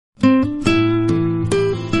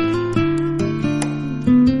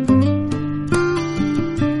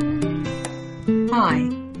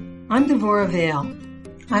I'm Devorah Vale.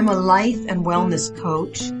 I'm a life and wellness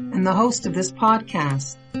coach and the host of this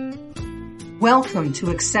podcast. Welcome to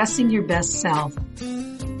Accessing Your Best Self,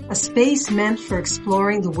 a space meant for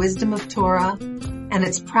exploring the wisdom of Torah and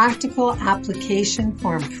its practical application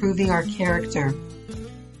for improving our character.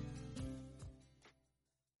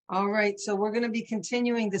 All right, so we're going to be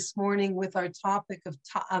continuing this morning with our topic of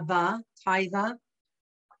taiva,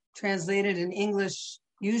 translated in English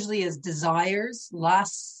usually as desires,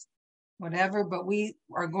 lusts, whatever, but we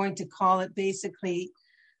are going to call it basically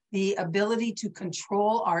the ability to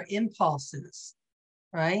control our impulses,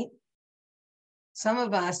 right? Some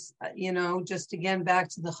of us, just again, back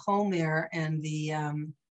to the chomer and the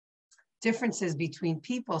differences between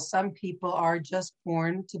people. Some people are just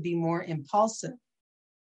born to be more impulsive,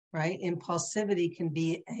 right? Impulsivity can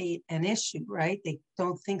be an issue, right? They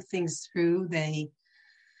don't think things through. They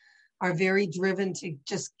are very driven to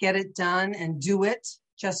just get it done and do it.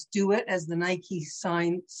 Just do it, as the Nike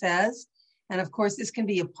sign says. And of course, this can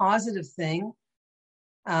be a positive thing,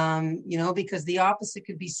 because the opposite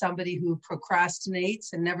could be somebody who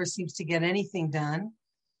procrastinates and never seems to get anything done.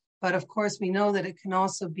 But of course, we know that it can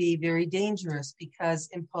also be very dangerous because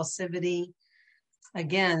impulsivity,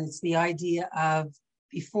 again, it's the idea of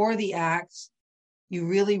before the act, you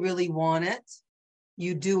really, really want it.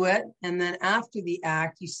 You do it. And then after the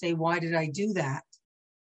act, you say, why did I do that?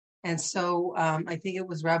 And so I think it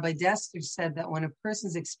was Rabbi Dessler said that when a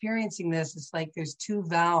person's experiencing this, it's like there's two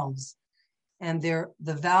valves, and the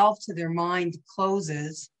valve to their mind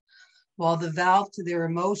closes while the valve to their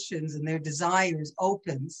emotions and their desires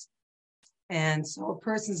opens. And so a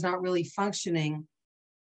person's not really functioning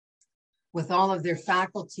with all of their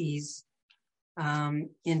faculties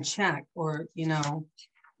in check or,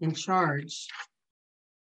 in charge.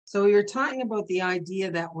 So we were talking about the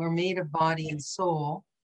idea that we're made of body and soul.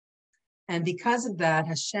 And because of that,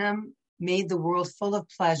 Hashem made the world full of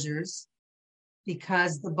pleasures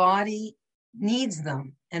because the body needs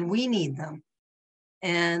them and we need them.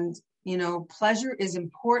 And, pleasure is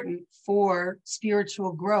important for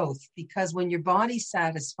spiritual growth because when your body's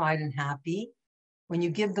satisfied and happy, when you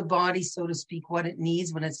give the body, so to speak, what it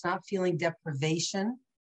needs, when it's not feeling deprivation,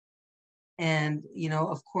 and,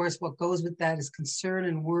 of course, what goes with that is concern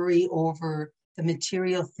and worry over the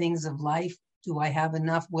material things of life. Do I have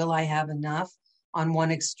enough? Will I have enough on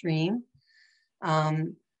one extreme?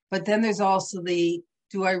 But then there's also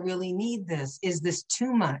do I really need this? Is this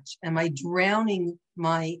too much? Am I drowning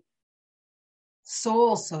my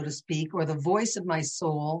soul, so to speak, or the voice of my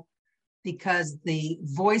soul because the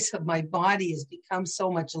voice of my body has become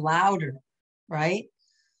so much louder, right?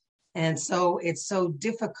 And so it's so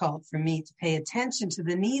difficult for me to pay attention to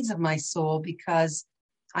the needs of my soul because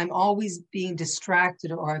I'm always being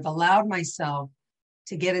distracted, or I've allowed myself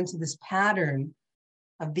to get into this pattern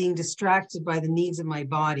of being distracted by the needs of my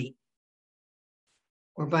body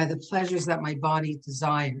or by the pleasures that my body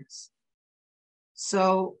desires.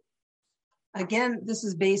 So again, this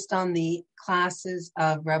is based on the classes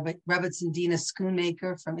of Rebbetzin Dina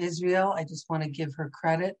Schoonmaker from Israel. I just want to give her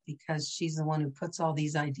credit because she's the one who puts all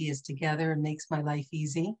these ideas together and makes my life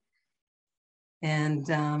easy.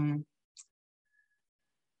 And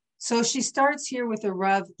so she starts here with a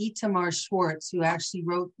Rav Itamar Schwartz, who actually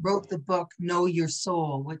wrote the book, Know Your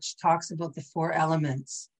Soul, which talks about the four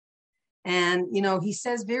elements. And, he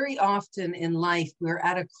says very often in life, we're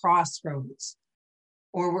at a crossroads,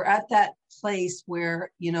 or we're at that place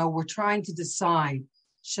where, we're trying to decide,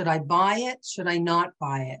 should I buy it? Should I not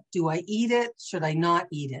buy it? Do I eat it? Should I not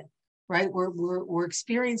eat it? Right? We're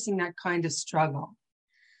experiencing that kind of struggle.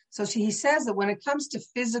 So he says that when it comes to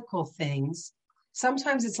physical things,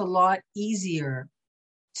 sometimes it's a lot easier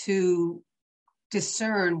to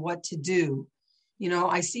discern what to do.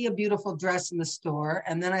 I see a beautiful dress in the store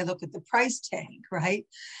and then I look at the price tag, right?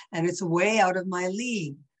 And it's way out of my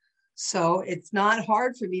league. So it's not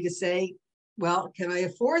hard for me to say, well, can I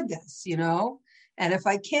afford this, And if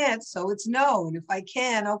I can't, so it's no. And if I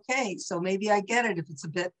can, okay, so maybe I get it if it's a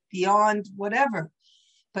bit beyond whatever.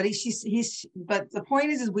 But but the point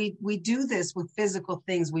is we do this with physical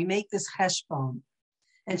things. We make this cheshbon.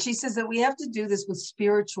 And she says that we have to do this with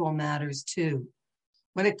spiritual matters too.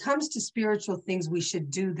 When it comes to spiritual things, we should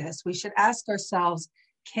do this. We should ask ourselves,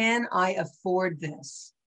 can I afford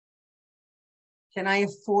this? Can I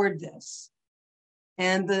afford this?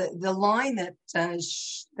 And the line that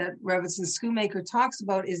Rebbetzin Schoonmaker talks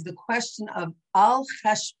about is the question of al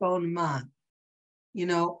cheshbon ma.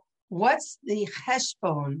 What's the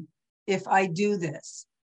cheshbon if I do this?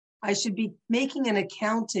 I should be making an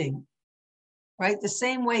accounting, right? The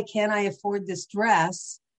same way, can I afford this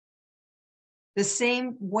dress? The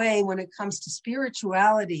same way when it comes to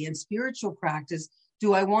spirituality and spiritual practice,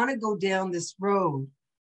 do I want to go down this road?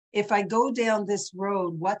 If I go down this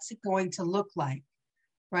road, what's it going to look like,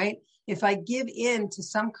 right? If I give in to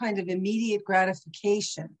some kind of immediate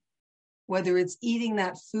gratification, whether it's eating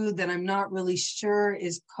that food that I'm not really sure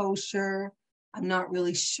is kosher, I'm not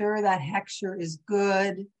really sure that hechsher is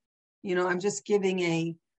good. I'm just giving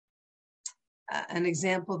an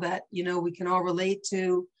example that, we can all relate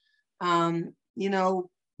to.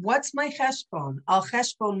 What's my cheshbon? Al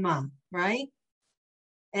cheshbon ma, right?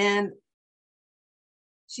 And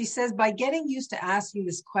she says, by getting used to asking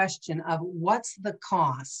this question of what's the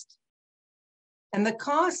cost? And the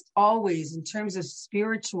cost always, in terms of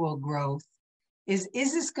spiritual growth, is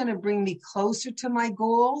this going to bring me closer to my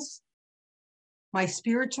goals, my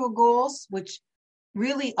spiritual goals, which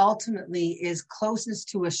really ultimately is closeness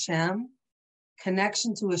to Hashem,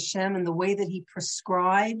 connection to Hashem in the way that he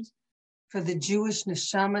prescribed for the Jewish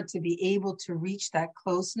neshama to be able to reach that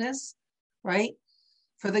closeness, right?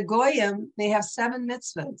 For the Goyim, they have 7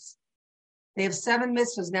 mitzvahs. They have 7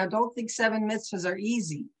 mitzvahs. Now, don't think 7 mitzvahs are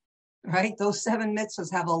easy, right? Those 7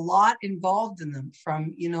 mitzvahs have a lot involved in them,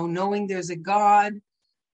 from, knowing there's a God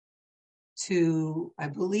to, I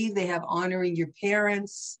believe they have honoring your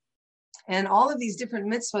parents, and all of these different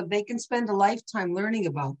mitzvahs. They can spend a lifetime learning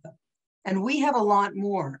about them. And we have a lot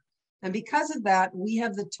more. And because of that, we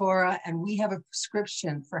have the Torah, and we have a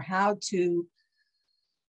prescription for how to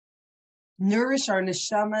nourish our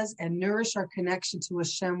neshamas and nourish our connection to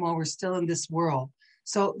Hashem while we're still in this world.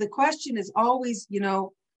 So the question is always,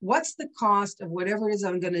 what's the cost of whatever it is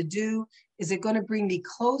I'm going to do? Is it going to bring me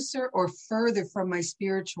closer or further from my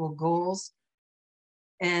spiritual goals,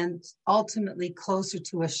 and ultimately closer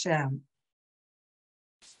to Hashem?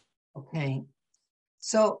 Okay.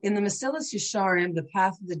 So in the Mesilas Yesharim, The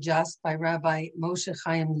Path of the Just by Rabbi Moshe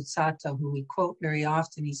Chaim Luzzatto, who we quote very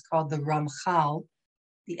often, he's called the Ramchal.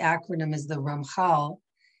 The acronym is the Ramchal.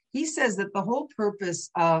 He says that the whole purpose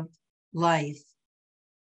of life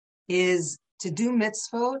is to do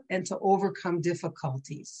mitzvot and to overcome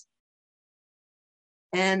difficulties.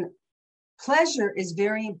 And pleasure is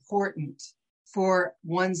very important for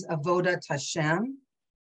one's avodat Hashem.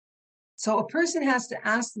 So a person has to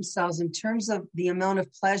ask themselves, in terms of the amount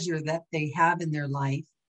of pleasure that they have in their life,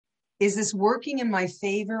 is this working in my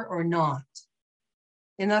favor or not?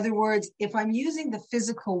 In other words, if I'm using the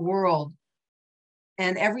physical world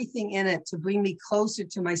and everything in it to bring me closer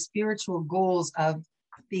to my spiritual goals of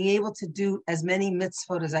being able to do as many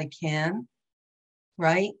mitzvot as I can,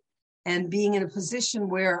 right? And being in a position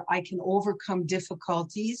where I can overcome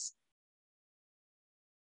difficulties,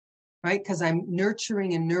 right? Because I'm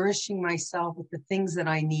nurturing and nourishing myself with the things that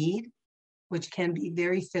I need, which can be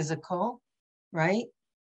very physical, right?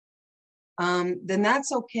 Then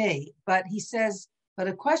that's okay. But he says, but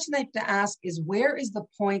a question I have to ask is, where is the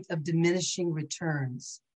point of diminishing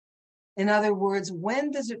returns? In other words, when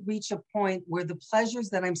does it reach a point where the pleasures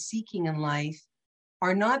that I'm seeking in life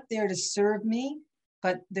are not there to serve me,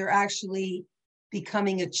 but they're actually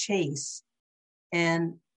becoming a chase,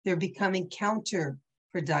 and they're becoming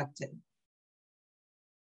counterproductive?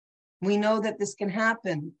 We know that this can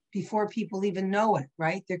happen before people even know it,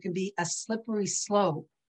 right? There can be a slippery slope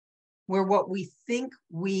where what we think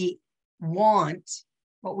we want,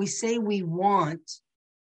 what we say we want,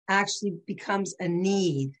 actually becomes a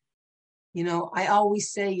need. I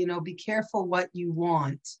always say, be careful what you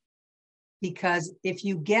want, because if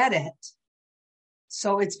you get it,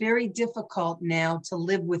 so it's very difficult now to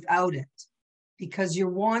live without it, because your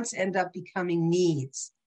wants end up becoming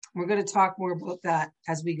needs. We're going to talk more about that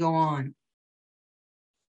as we go on.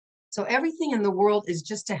 So everything in the world is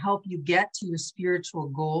just to help you get to your spiritual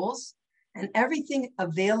goals. And everything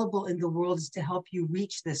available in the world is to help you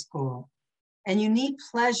reach this goal. And you need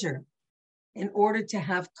pleasure in order to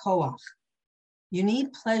have koach. You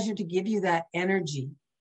need pleasure to give you that energy,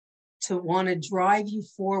 to want to drive you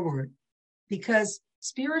forward. Because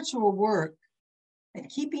spiritual work and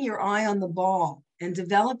keeping your eye on the ball and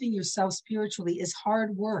developing yourself spiritually is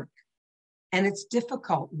hard work. And it's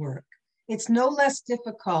difficult work. It's no less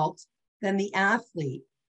difficult than the athlete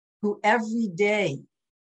who every day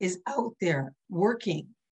is out there working,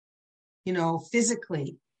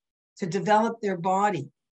 physically, to develop their body,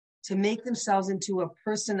 to make themselves into a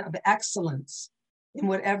person of excellence in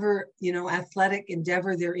whatever, athletic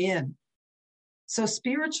endeavor they're in. So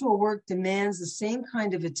spiritual work demands the same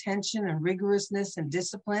kind of attention and rigorousness and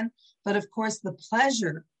discipline, but of course the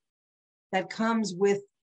pleasure that comes with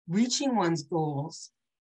reaching one's goals,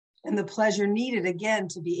 and the pleasure needed, again,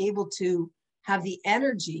 to be able to have the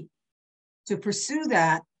energy to pursue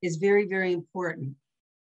that, is very, very important.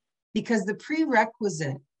 Because the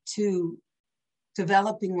prerequisite to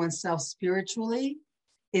developing oneself spiritually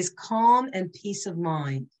is calm and peace of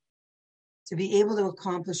mind to be able to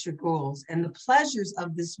accomplish your goals. And the pleasures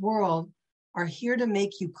of this world are here to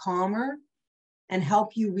make you calmer and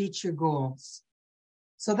help you reach your goals.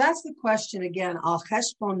 So that's the question again, al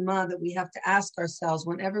cheshbon ma, that we have to ask ourselves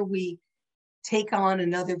whenever we take on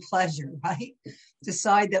another pleasure, right?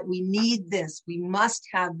 Decide that we need this, we must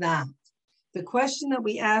have that. The question that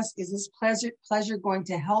we ask is this pleasure going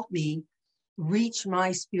to help me reach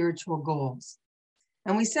my spiritual goals?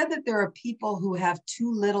 And we said that there are people who have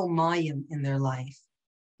too little mayim in their life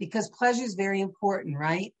because pleasure is very important,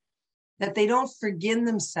 right? That they don't forgive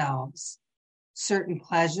themselves certain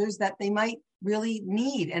pleasures that they might really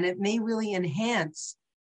need, and it may really enhance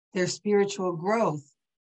their spiritual growth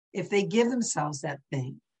if they give themselves that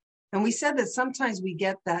thing. And we said that sometimes we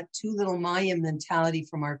get that too little Maya mentality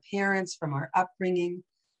from our parents, from our upbringing.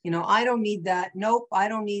 You know, I don't need that. Nope, I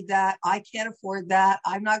don't need that. I can't afford that.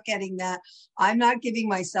 I'm not getting that. I'm not giving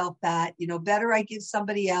myself that. You know, better I give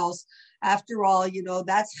somebody else. After all, you know,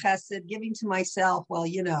 that's chesed, giving to myself. Well,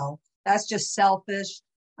 you know, that's just selfish.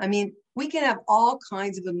 I mean, we can have all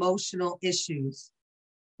kinds of emotional issues,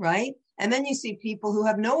 right? And then you see people who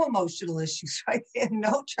have no emotional issues, right? They have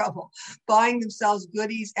no trouble buying themselves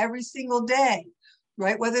goodies every single day,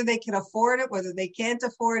 right? Whether they can afford it, whether they can't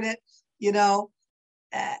afford it, you know,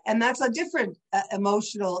 and that's a different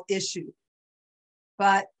emotional issue.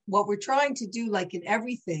 But what we're trying to do, like in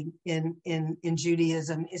everything in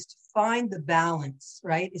Judaism, is to find the balance,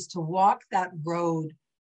 right? Is to walk that road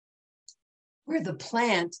where the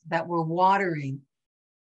plant that we're watering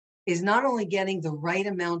is not only getting the right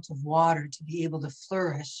amount of water to be able to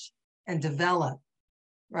flourish and develop,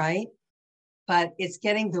 right? But it's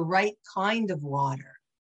getting the right kind of water.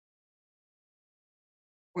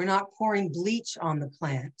 We're not pouring bleach on the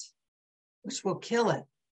plant, which will kill it.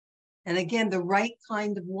 And again, the right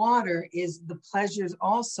kind of water is the pleasures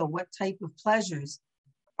also. What type of pleasures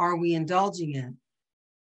are we indulging in?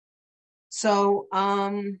 So,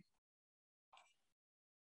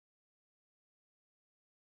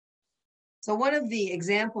 So one of the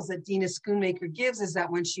examples that Dina Schoonmaker gives is that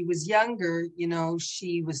when she was younger, you know,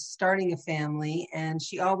 she was starting a family and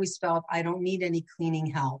she always felt, I don't need any cleaning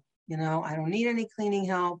help. You know, I don't need any cleaning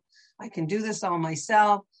help. I can do this all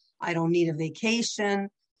myself. I don't need a vacation.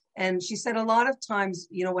 And she said a lot of times,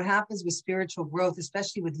 you know, what happens with spiritual growth,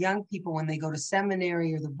 especially with young people when they go to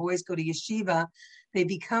seminary or the boys go to yeshiva, they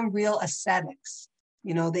become real ascetics.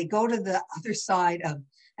 You know, they go to the other side of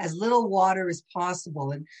as little water as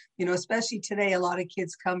possible. And, you know, especially today, a lot of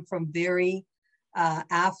kids come from very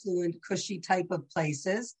affluent, cushy type of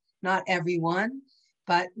places. Not everyone,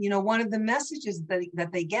 but, you know, one of the messages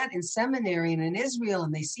that they get in seminary and in Israel,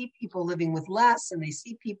 and they see people living with less, and they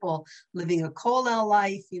see people living a kollel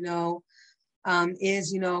life, you know,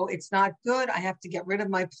 is, you know, it's not good. I have to get rid of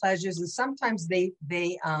my pleasures. And sometimes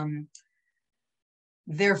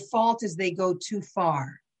their fault is they go too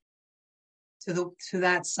far to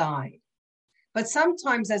that side. But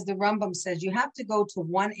sometimes, as the Rambam says, you have to go to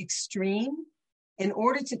one extreme in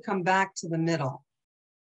order to come back to the middle.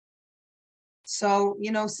 So,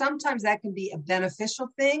 you know, sometimes that can be a beneficial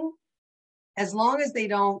thing as long as they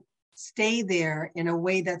don't stay there in a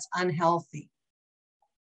way that's unhealthy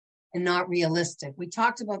and not realistic. We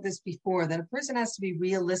talked about this before, that a person has to be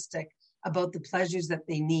realistic about the pleasures that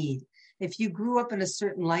they need. If you grew up in a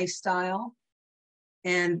certain lifestyle,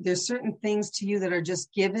 and there's certain things to you that are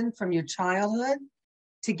just given from your childhood,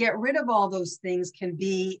 to get rid of all those things can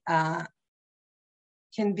be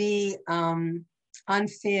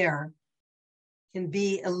unfair,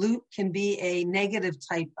 can be a negative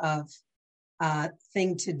type of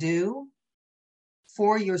thing to do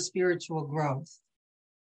for your spiritual growth.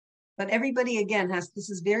 But everybody, again, this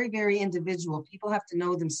is very, very individual. People have to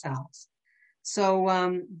know themselves. So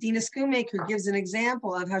Dina Schoonmaker gives an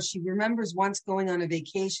example of how she remembers once going on a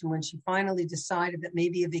vacation when she finally decided that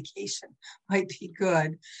maybe a vacation might be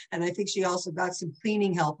good. And I think she also got some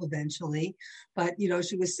cleaning help eventually. But, you know,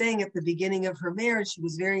 she was saying at the beginning of her marriage, she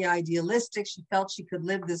was very idealistic. She felt she could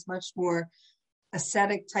live this much more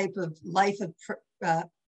ascetic type of life of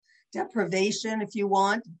deprivation, if you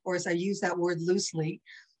want. Of course, I use that word loosely.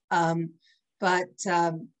 But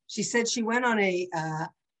she said she went on a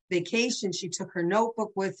vacation. She took her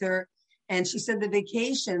notebook with her, and she said the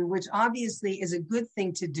vacation, which obviously is a good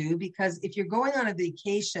thing to do, because if you're going on a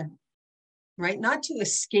vacation, right, not to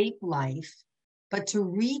escape life, but to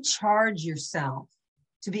recharge yourself,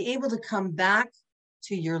 to be able to come back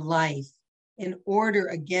to your life in order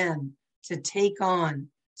again to take on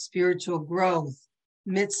spiritual growth,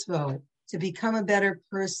 mitzvot, to become a better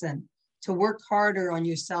person, to work harder on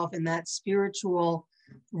yourself in that spiritual,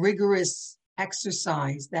 rigorous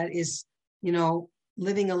exercise that is,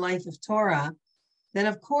 living a life of Torah, then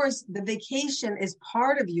of course the vacation is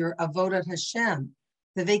part of your avodat Hashem.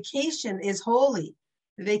 The vacation is holy.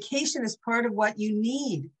 The vacation is part of what you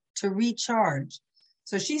need to recharge.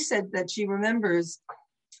 So she said that she remembers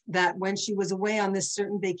that when she was away on this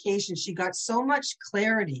certain vacation, she got so much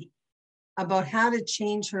clarity about how to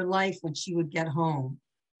change her life when she would get home.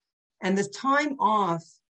 And the time off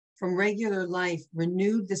from regular life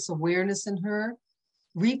renewed this awareness in her,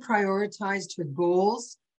 reprioritized her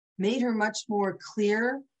goals, made her much more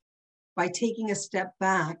clear by taking a step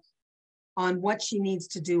back on what she needs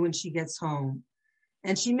to do when she gets home.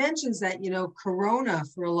 And she mentions that, Corona,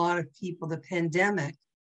 for a lot of people, the pandemic,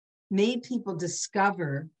 made people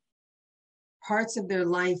discover parts of their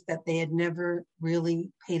life that they had never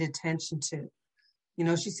really paid attention to.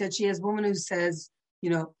 She said she has a woman who says,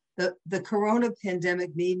 the Corona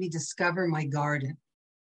pandemic made me discover my garden.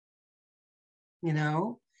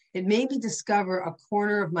 It made me discover a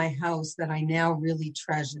corner of my house that I now really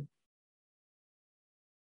treasure.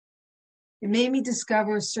 It made me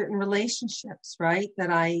discover certain relationships, right, that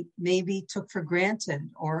I maybe took for granted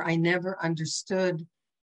or I never understood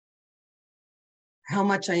how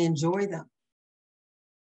much I enjoy them.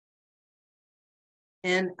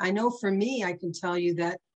 And I know for me, I can tell you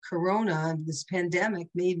that Corona, this pandemic,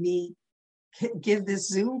 made me give this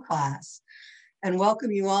Zoom class and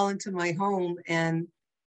welcome you all into my home. And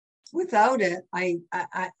without it, I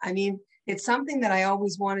mean, it's something that I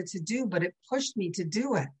always wanted to do, but it pushed me to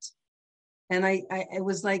do it. And it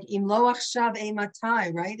was like, Im lo achshav ei matai,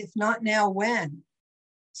 right? If not now, when?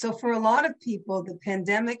 So for a lot of people, the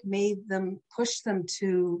pandemic made them, push them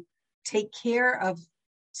to take care of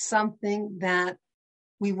something that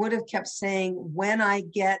we would have kept saying, when I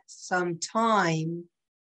get some time,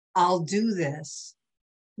 I'll do this.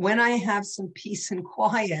 When I have some peace and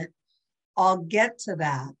quiet, I'll get to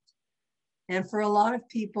that. And for a lot of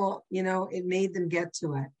people, it made them get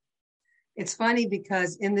to it. It's funny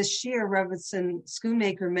because in the Shir, Rebbetzin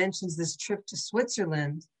Schoonmaker mentions this trip to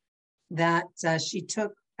Switzerland that she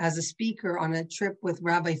took as a speaker on a trip with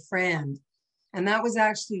Rabbi Frand. And that was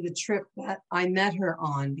actually the trip that I met her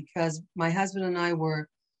on, because my husband and I were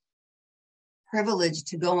privileged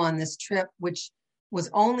to go on this trip, which was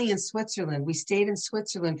only in Switzerland. We stayed in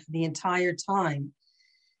Switzerland for the entire time.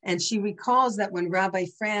 And she recalls that when Rabbi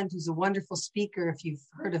Frand, who's a wonderful speaker, if you've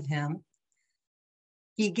heard of him,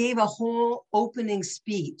 he gave a whole opening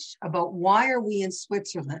speech about why are we in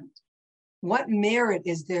Switzerland? What merit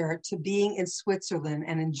is there to being in Switzerland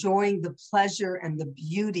and enjoying the pleasure and the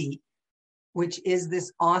beauty, which is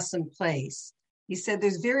this awesome place? He said,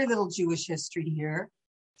 there's very little Jewish history here.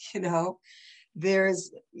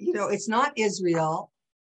 There's, it's not Israel.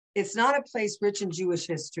 It's not a place rich in Jewish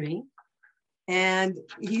history. And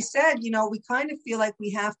he said, we kind of feel like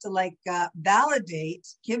we have to validate,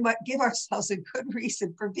 give ourselves a good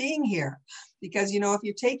reason for being here. Because, if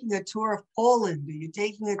you're taking a tour of Poland, or you're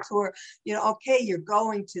taking a tour, okay, you're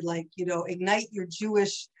going to ignite your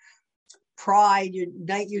Jewish pride,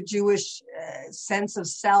 ignite your Jewish sense of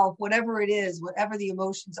self, whatever it is, whatever the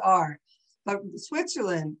emotions are. But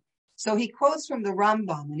Switzerland, so he quotes from the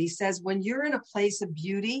Rambam, and he says, when you're in a place of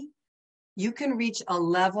beauty, you can reach a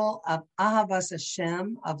level of ahavas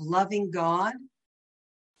Hashem, of loving God,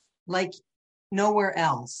 like nowhere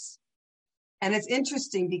else. And it's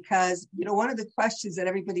interesting because, one of the questions that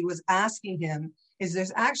everybody was asking him is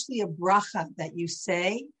there's actually a bracha that you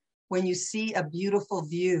say when you see a beautiful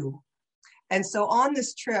view. And so on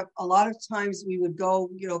this trip, a lot of times we would go,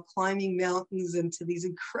 climbing mountains into these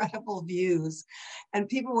incredible views. And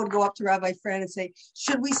people would go up to Rabbi Frand and say,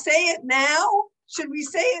 should we say it now? Should we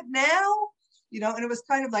say it now? And it was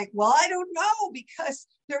kind of like, well, I don't know, because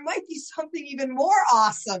there might be something even more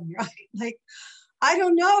awesome, right? I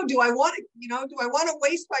don't know. Do I want to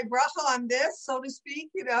waste my bracha on this, so to speak,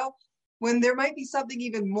 when there might be something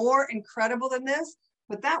even more incredible than this?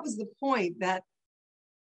 But that was the point that,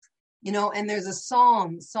 and there's a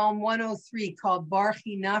Psalm 103 called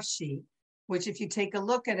Barchi Nafshi, which if you take a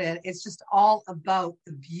look at it, it's just all about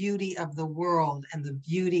the beauty of the world and the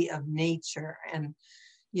beauty of nature and,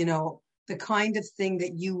 the kind of thing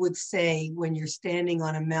that you would say when you're standing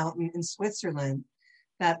on a mountain in Switzerland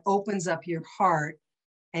that opens up your heart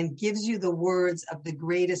and gives you the words of the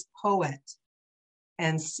greatest poet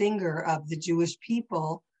and singer of the Jewish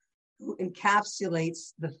people, who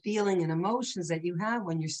encapsulates the feeling and emotions that you have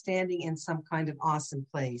when you're standing in some kind of awesome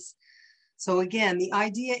place. So again, the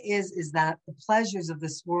idea is that the pleasures of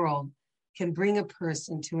this world can bring a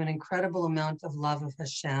person to an incredible amount of love of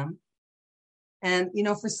Hashem. And,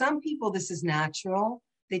 for some people, this is natural.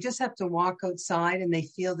 They just have to walk outside and they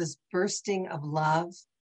feel this bursting of love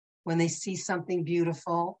when they see something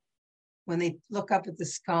beautiful, when they look up at the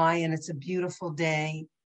sky and it's a beautiful day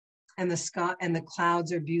and the sky and the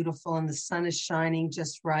clouds are beautiful and the sun is shining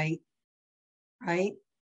just right, right?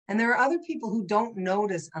 And there are other people who don't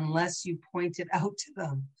notice unless you point it out to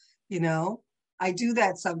them, I do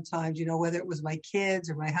that sometimes, whether it was my kids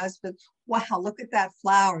or my husband. Wow, look at that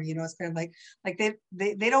flower. It's kind of like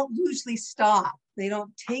they don't usually stop. They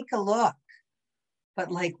don't take a look,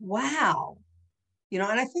 but like, wow, and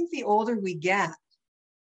I think the older we get,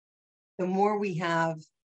 the more we have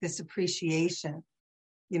this appreciation.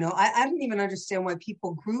 I didn't even understand why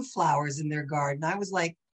people grew flowers in their garden. I was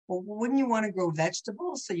like, well, wouldn't you want to grow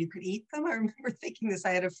vegetables so you could eat them? I remember thinking this.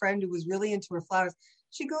 I had a friend who was really into her flowers.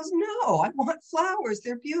 She goes, no, I want flowers.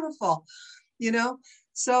 They're beautiful,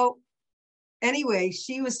 So anyway,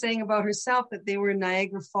 she was saying about herself that they were in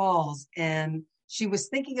Niagara Falls, and she was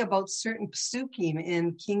thinking about certain psukim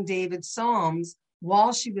in King David's Psalms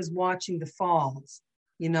while she was watching the falls,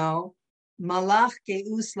 Malach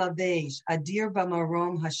geus lavesh, adir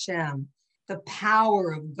b'marom Hashem, the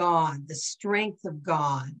power of God, the strength of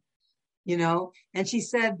God, And she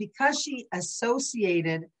said because she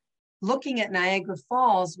associated looking at Niagara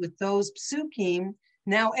Falls with those psukim,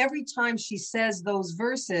 now every time she says those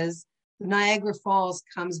verses, Niagara Falls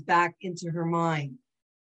comes back into her mind.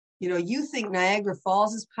 You think Niagara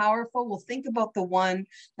Falls is powerful? Well, think about the one,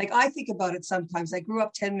 like I think about it sometimes. I grew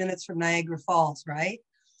up 10 minutes from Niagara Falls, right?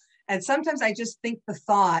 And sometimes I just think the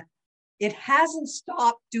thought, it hasn't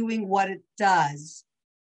stopped doing what it does,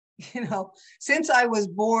 since I was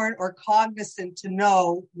born or cognizant to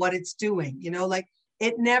know what it's doing, like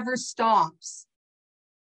it never stops.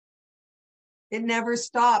 It never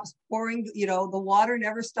stops pouring, the water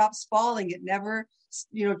never stops falling. It never,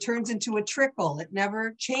 turns into a trickle. It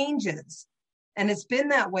never changes. And it's been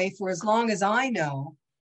that way for as long as I know.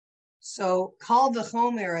 So kal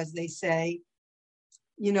v'chomer, as they say,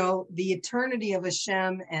 the eternity of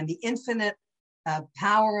Hashem and the infinite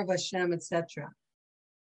power of Hashem, etc.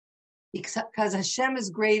 Because Hashem is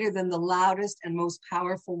greater than the loudest and most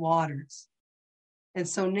powerful waters. And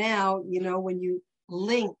so now, when you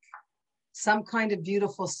link some kind of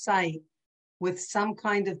beautiful sight with some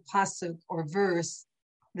kind of pasuk or verse,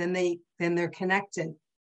 then they're connected.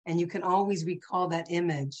 And you can always recall that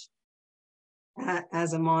image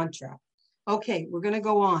as a mantra. Okay, we're going to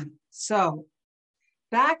go on. So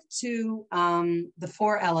back to the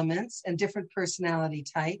 4 elements and different personality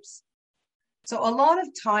types. So a lot of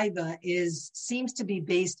taiva seems to be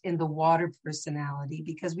based in the water personality,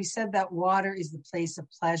 because we said that water is the place of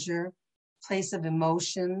pleasure, place of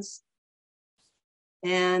emotions.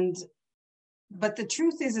 But the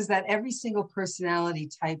truth is that every single personality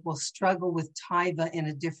type will struggle with taiva in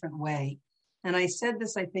a different way. And I said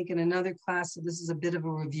this, I think, in another class, so this is a bit of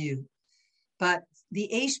a review. But the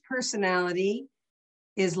Aish personality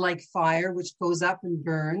is like fire, which goes up and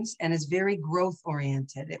burns and is very growth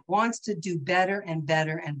oriented. It wants to do better and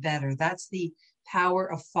better and better. That's the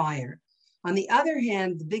power of fire. On the other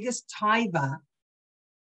hand, the biggest taiva,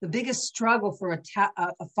 the biggest struggle for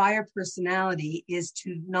a fire personality is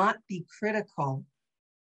to not be critical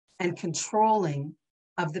and controlling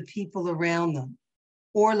of the people around them.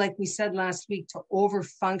 Or like we said last week, to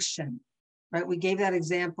overfunction, right? We gave that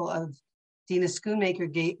example of Dina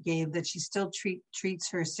Schoonmaker gave that she still treats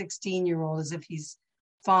her 16-year-old as if he's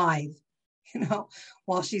 5,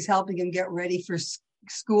 while she's helping him get ready for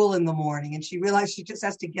school in the morning. And she realized she just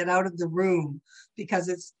has to get out of the room because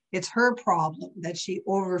it's her problem that she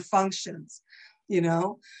overfunctions,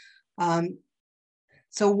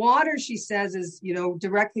 So water, she says, is,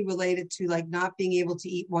 directly related to like not being able to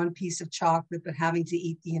eat one piece of chocolate, but having to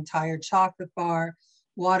eat the entire chocolate bar.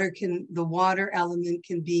 The water element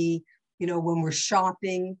can be, when we're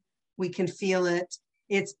shopping, we can feel it.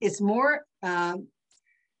 It's more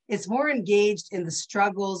engaged in the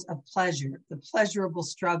struggles of pleasure, the pleasurable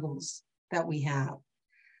struggles that we have.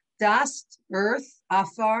 Dust, earth,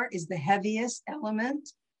 afar, is the heaviest element.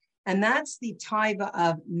 And that's the taiva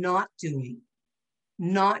of not doing,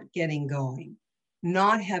 not getting going,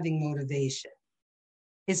 not having motivation.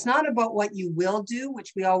 It's not about what you will do,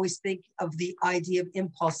 which we always think of the idea of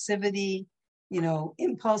impulsivity,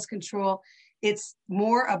 impulse control. It's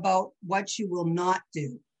more about what you will not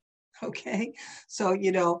do. Okay. So,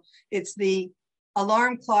 it's the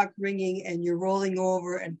alarm clock ringing and you're rolling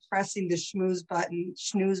over and pressing the snooze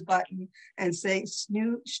button and say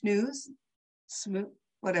snooze,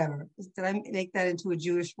 whatever. Did I make that into a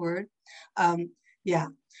Jewish word? Yeah.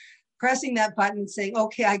 Pressing that button and saying,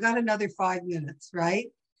 okay, I got another 5 minutes, right?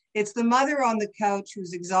 It's the mother on the couch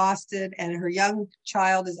who's exhausted and her young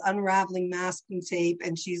child is unraveling masking tape.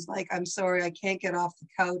 And she's like, I'm sorry, I can't get off the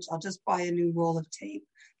couch. I'll just buy a new roll of tape.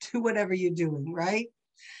 Do whatever you're doing, right?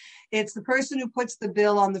 It's the person who puts the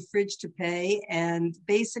bill on the fridge to pay. And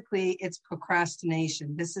basically it's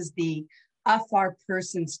procrastination. This is the Afar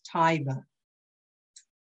person's taiva.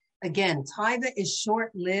 Again, taiva is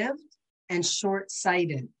short-lived and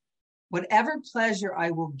short-sighted. Whatever pleasure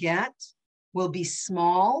I will get will be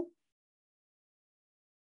small,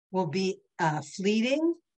 will be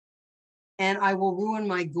fleeting, and I will ruin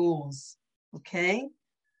my goals, okay?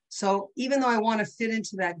 So even though I want to fit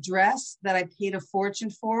into that dress that I paid a fortune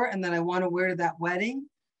for and that I want to wear to that wedding,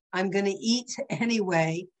 I'm going to eat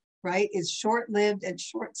anyway, right? It's short-lived and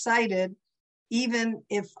short-sighted, even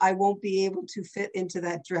if I won't be able to fit into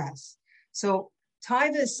that dress. So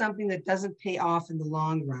taiva is something that doesn't pay off in the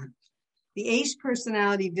long run. The Aish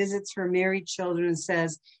personality visits her married children and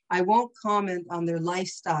says, I won't comment on their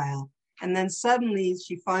lifestyle. And then suddenly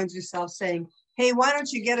she finds herself saying, hey, why don't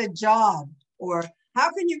you get a job? Or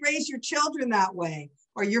how can you raise your children that way?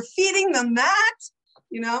 Or you're feeding them that,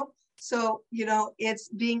 So, it's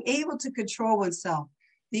being able to control oneself.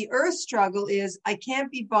 The earth struggle is, I can't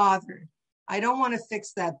be bothered. I don't want to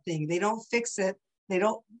fix that thing. They don't fix it. I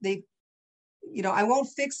won't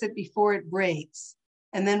fix it before it breaks.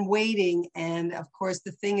 And then waiting, and of course,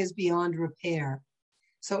 the thing is beyond repair.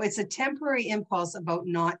 So it's a temporary impulse about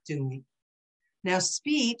not doing. Now,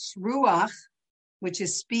 speech, ruach, which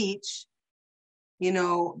is speech,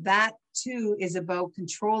 that too is about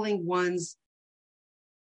controlling one's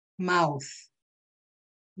mouth.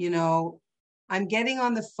 I'm getting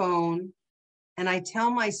on the phone and I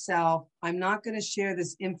tell myself, I'm not going to share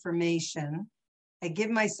this information. I give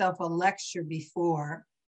myself a lecture before.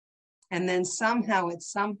 And then somehow at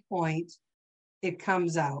some point, it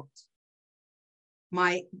comes out.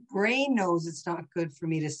 My brain knows it's not good for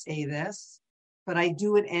me to say this, but I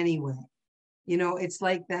do it anyway. It's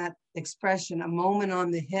like that expression, a moment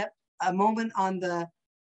on the hip, a moment on the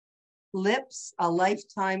lips, a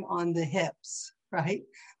lifetime on the hips, right?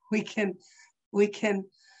 We can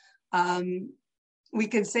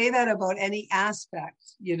say that about any aspect,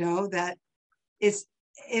 that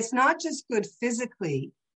it's not just good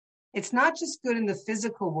physically. It's not just good in the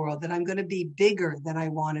physical world that I'm going to be bigger than I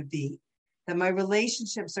want to be, that my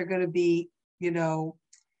relationships are going to be,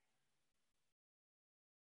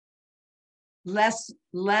 less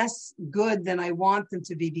good than I want them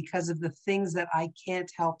to be because of the things that I can't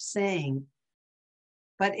help saying.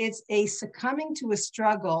 But it's a succumbing to a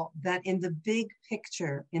struggle that in the big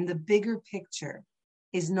picture, in the bigger picture,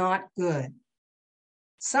 is not good.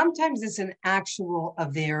 Sometimes it's an actual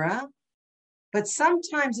avera, but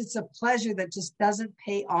sometimes it's a pleasure that just doesn't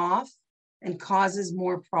pay off and causes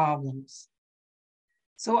more problems.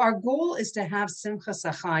 So our goal is to have simchas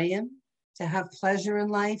achayim, to have pleasure in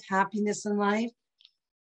life, happiness in life,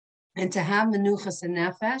 and to have menuchas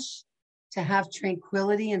nefesh, to have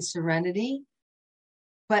tranquility and serenity.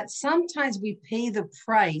 But sometimes we pay the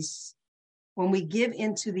price when we give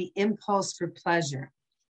into the impulse for pleasure.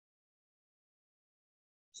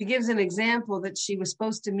 She gives an example that she was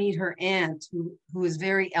supposed to meet her aunt who is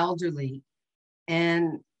very elderly.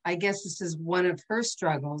 And I guess this is one of her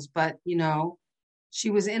struggles, but she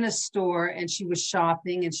was in a store and she was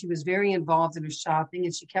shopping and she was very involved in her shopping.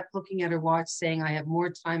 And she kept looking at her watch saying, I have more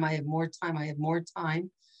time, I have more time, I have more time,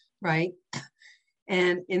 right?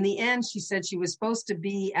 And in the end, she said she was supposed to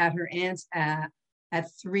be at her aunt's at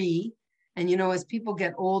 3. And, as people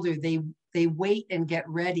get older, they wait and get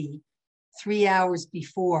ready 3 hours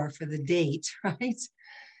before for the date, right?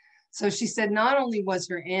 So she said not only was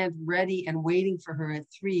her aunt ready and waiting for her at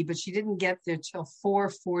 3, but she didn't get there till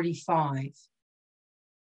 4:45.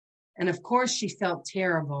 And of course she felt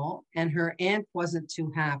terrible and her aunt wasn't too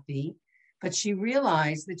happy, but she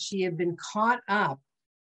realized that she had been caught up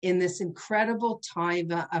in this incredible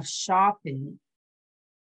taiva of shopping,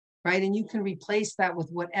 right? And you can replace that with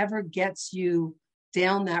whatever gets you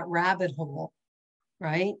down that rabbit hole,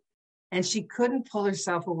 right? And she couldn't pull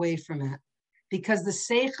herself away from it because the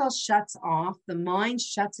seichel shuts off, the mind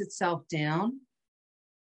shuts itself down,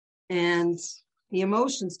 and the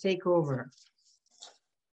emotions take over.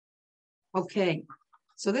 Okay,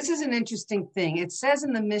 so this is an interesting thing. It says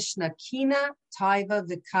in the Mishnah, Kina, Taiva,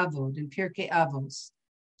 V'kavod, in Pirkei Avos.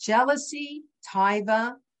 Jealousy,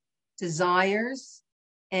 Taiva, desires,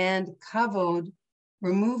 and Kavod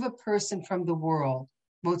remove a person from the world.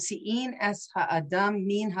 Motzi'in es ha'adam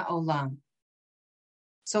min ha'olam.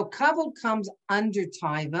 So Kavod comes under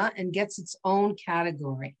Taiva and gets its own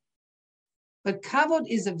category. But Kavod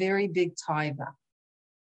is a very big Taiva.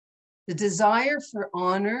 The desire for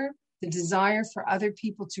honor, the desire for other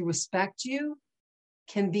people to respect you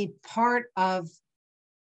can be part of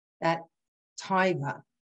that taiva.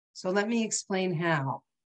 So let me explain how.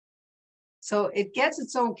 So it gets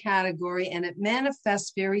its own category and it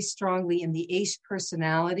manifests very strongly in the Aish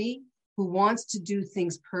personality who wants to do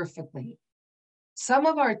things perfectly. Some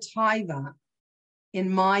of our taiva in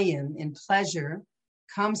mayim, in pleasure,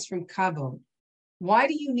 comes from kavod. Why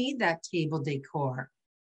do you need that table decor?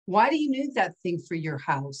 Why do you need that thing for your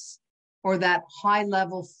house or that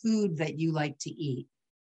high-level food that you like to eat?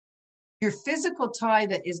 Your physical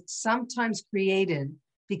taiva is sometimes created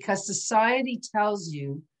because society tells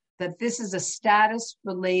you that this is a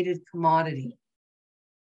status-related commodity.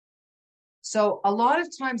 So a lot of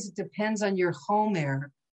times it depends on your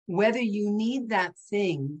homer whether you need that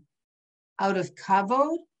thing out of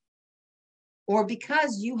kavod or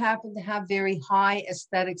because you happen to have very high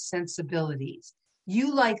aesthetic sensibilities.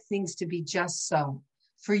 You like things to be just so.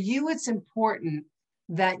 For you, it's important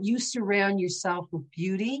that you surround yourself with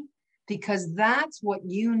beauty because that's what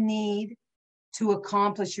you need to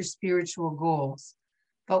accomplish your spiritual goals.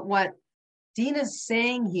 But what Dina's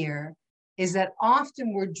saying here is that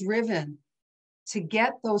often we're driven to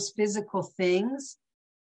get those physical things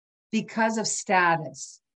because of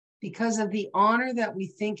status, because of the honor that we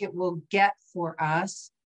think it will get for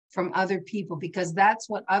us from other people, because that's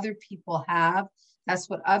what other people have, that's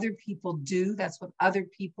what other people do, that's what other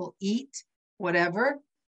people eat, whatever,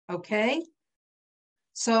 okay?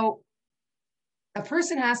 So a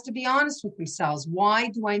person has to be honest with themselves. Why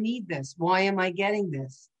do I need this? Why am I getting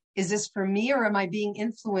this? Is this for me or am I being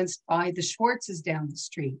influenced by the Schwartzes down the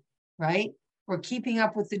street, right? Or keeping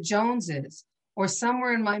up with the Joneses? Or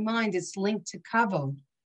somewhere in my mind, it's linked to kavod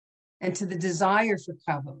and to the desire for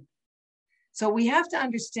kavod. So we have to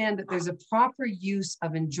understand that there's a proper use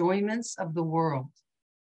of enjoyments of the world.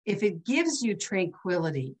 If it gives you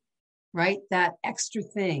tranquility, right, that extra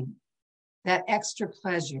thing, that extra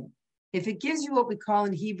pleasure, if it gives you what we call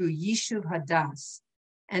in Hebrew, yishuv hadas,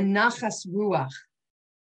 and nachas ruach,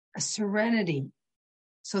 a serenity,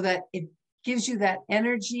 so that it gives you that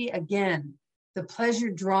energy again, the pleasure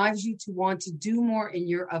drives you to want to do more in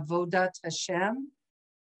your avodat Hashem,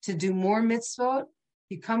 to do more mitzvot.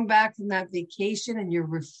 You come back from that vacation and you're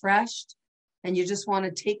refreshed and you just want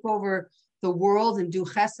to take over the world and do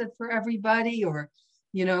chesed for everybody or,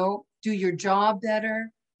 you know, do your job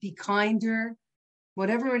better, be kinder,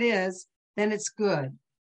 whatever it is, then it's good.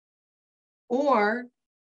 Or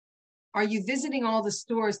are you visiting all the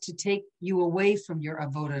stores to take you away from your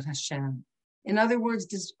avodat Hashem? In other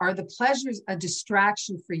words, are the pleasures a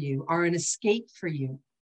distraction for you, are an escape for you?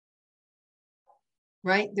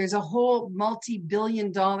 Right? There's a whole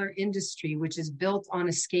multi-billion-dollar industry which is built on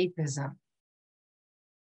escapism.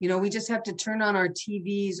 You know, we just have to turn on our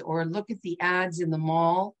TVs or look at the ads in the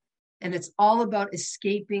mall, and it's all about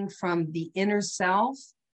escaping from the inner self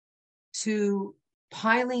to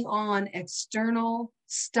piling on external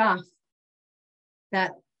stuff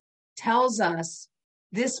that tells us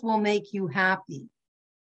this will make you happy.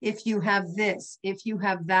 If you have this, if you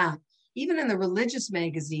have that. Even in the religious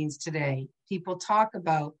magazines today, people talk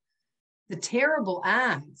about the terrible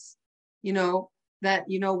ads, you know, that,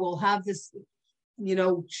 you know, will have this, you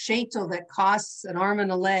know, sheitel that costs an arm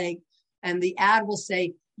and a leg. And the ad will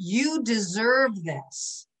say, you deserve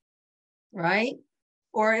this, right?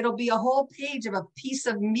 Or it'll be a whole page of a piece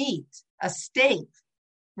of meat, a steak,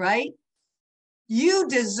 right? You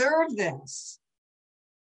deserve this.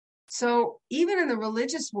 So even in the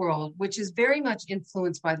religious world, which is very much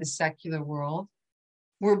influenced by the secular world,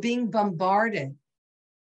 we're being bombarded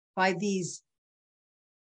by these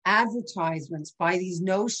advertisements, by these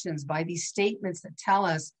notions, by these statements that tell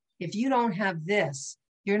us, if you don't have this,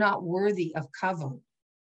 you're not worthy of kavod,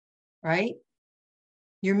 right?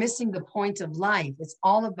 You're missing the point of life. It's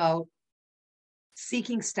all about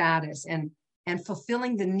seeking status and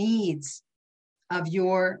fulfilling the needs of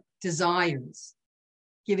your desires,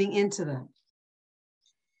 giving into them.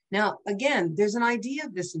 Now, again, there's an idea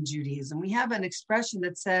of this in Judaism. We have an expression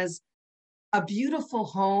that says a beautiful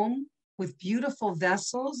home with beautiful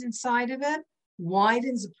vessels inside of it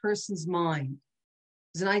widens a person's mind.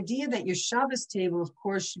 There's an idea that your Shabbos table, of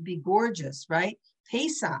course, should be gorgeous, right?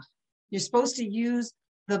 Pesach, you're supposed to use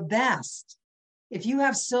the best. If you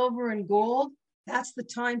have silver and gold, that's the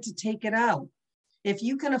time to take it out. If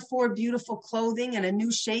you can afford beautiful clothing and a new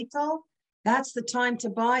sheitel, that's the time to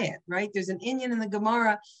buy it, right? There's an inyan in the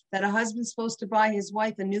Gemara that a husband's supposed to buy his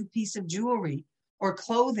wife a new piece of jewelry or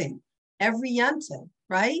clothing every yontiv,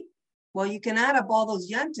 right? Well, you can add up all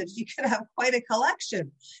those yontivs. You can have quite a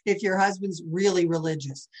collection if your husband's really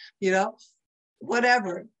religious, you know,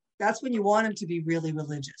 whatever. That's when you want him to be really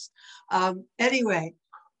religious. Anyway,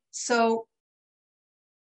 so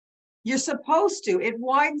you're supposed to, it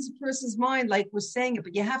widens a person's mind, like we're saying it,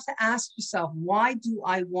 but you have to ask yourself, why do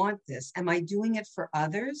I want this? Am I doing it for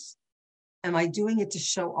others? Am I doing it to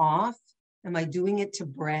show off? Am I doing it to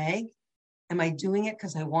brag? Am I doing it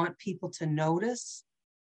because I want people to notice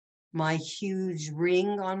my huge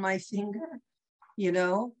ring on my finger? You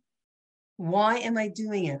know, why am I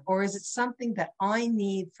doing it? Or is it something that I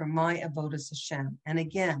need for my avodas Hashem? And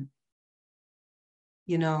again,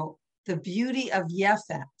 you know, the beauty of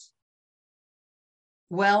Yefet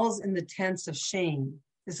dwells in the tents of shame.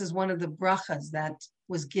 This is one of the brachas that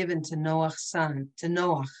was given to Noach's son, to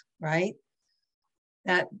Noach, right?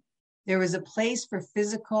 That there is a place for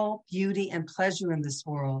physical beauty and pleasure in this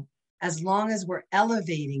world, as long as we're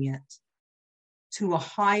elevating it to a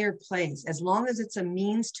higher place, as long as it's a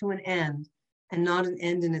means to an end and not an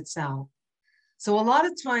end in itself. So a lot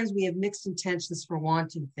of times we have mixed intentions for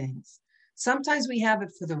wanting things. Sometimes we have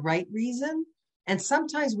it for the right reason, and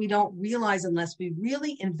sometimes we don't realize unless we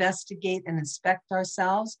really investigate and inspect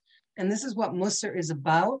ourselves. And this is what Musar is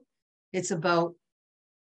about. It's about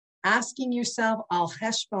asking yourself, al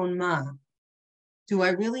cheshbon ma, do I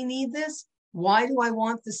really need this? Why do I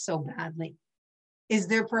want this so badly? Is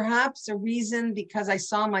there perhaps a reason because I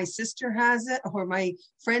saw my sister has it or my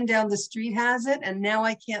friend down the street has it and now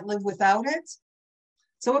I can't live without it?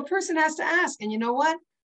 So a person has to ask, and you know what?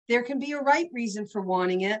 There can be a right reason for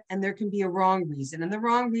wanting it, and there can be a wrong reason. And the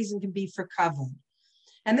wrong reason can be for kavod.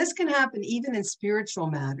 And this can happen even in spiritual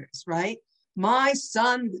matters, right? My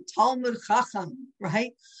son, the Talmud Chacham,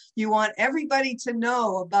 right? You want everybody to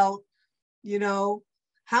know about, you know,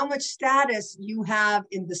 how much status you have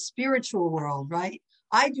in the spiritual world, right?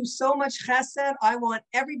 I do so much chesed, I want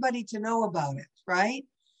everybody to know about it, right?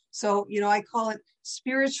 So, you know, I call it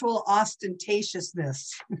spiritual ostentatiousness,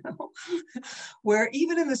 you know, where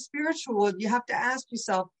even in the spiritual world, you have to ask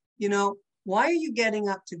yourself, you know, why are you getting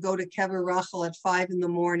up to go to Kever Rachel at 5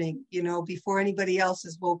 a.m, you know, before anybody else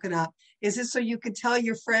is woken up? Is it so you could tell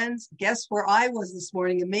your friends, guess where I was this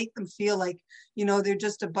morning, and make them feel like, you know, they're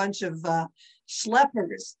just a bunch of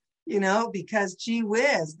schleppers, you know, because gee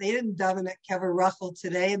whiz, they didn't daven at Kever Rachel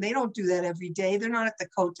today, and they don't do that every day. They're not at the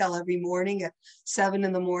kotel every morning at 7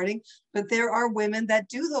 a.m, but there are women that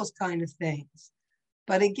do those kind of things.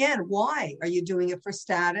 But again, why? Are you doing it for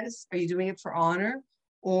status? Are you doing it for honor?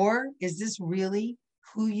 Or is this really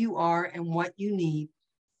who you are and what you need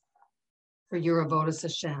for your avodas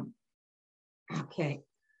Hashem? Okay.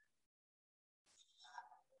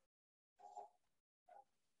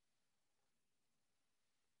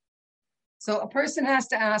 So a person has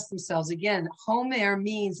to ask themselves, again, Homer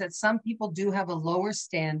means that some people do have a lower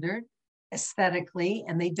standard aesthetically,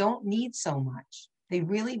 and they don't need so much. They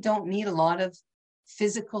really don't need a lot of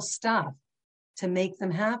physical stuff to make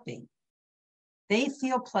them happy. They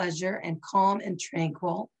feel pleasure and calm and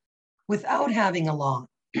tranquil without having a lot.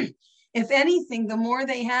 If anything, the more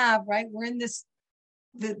they have, right? We're in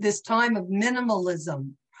this time of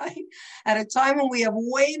minimalism, right? At a time when we have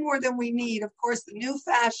way more than we need. Of course, the new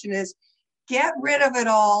fashion is get rid of it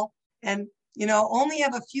all and, you know, only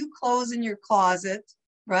have a few clothes in your closet,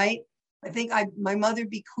 right? I think my mother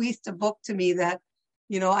bequeathed a book to me that,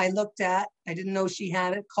 you know, I looked at, I didn't know she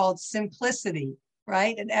had it, called Simplicity,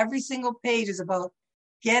 right? And every single page is about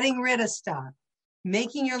getting rid of stuff,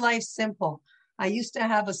 making your life simple. I used to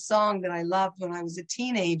have a song that I loved when I was a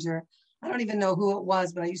teenager. I don't even know who it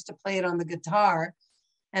was, but I used to play it on the guitar.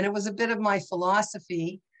 And it was a bit of my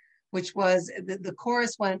philosophy, which was the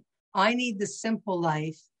chorus went, I need the simple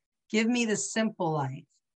life. Give me the simple life.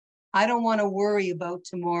 I don't want to worry about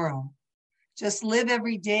tomorrow. Just live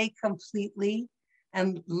every day completely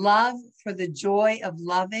and love for the joy of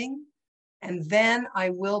loving. And then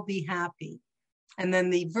I will be happy. And then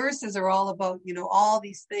the verses are all about, you know, all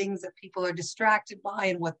these things that people are distracted by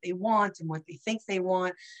and what they want and what they think they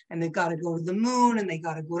want. And they've got to go to the moon and they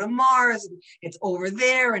got to go to Mars. And it's over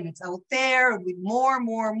there and it's out there. And we more.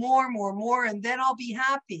 And then I'll be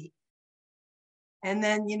happy. And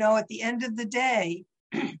then, you know, at the end of the day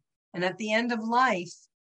and at the end of life,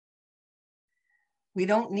 we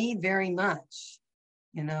don't need very much.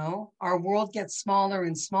 You know, our world gets smaller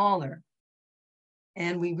and smaller.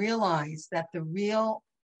 And we realize that the real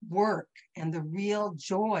work and the real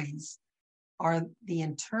joys are the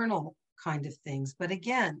internal kind of things. But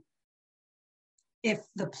again, if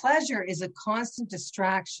the pleasure is a constant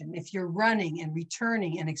distraction, if you're running and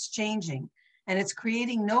returning and exchanging, and it's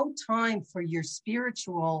creating no time for your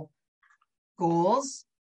spiritual goals,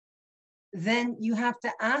 then you have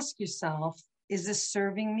to ask yourself, is this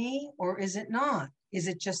serving me or is it not? Is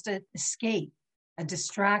it just an escape, a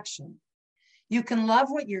distraction. You can love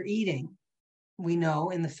what you're eating, we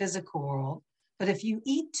know, in the physical world, but if you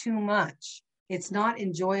eat too much, it's not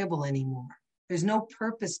enjoyable anymore. There's no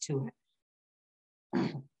purpose to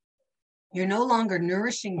it. You're no longer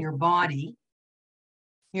nourishing your body.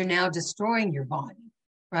 You're now destroying your body,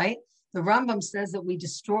 right? The Rambam says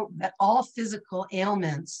that all physical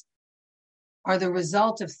ailments are the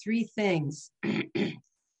result of three things: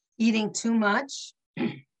 eating too much,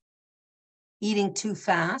 eating too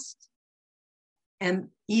fast, and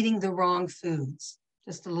eating the wrong foods.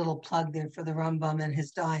 Just a little plug there for the Rambam and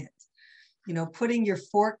his diet. You know, putting your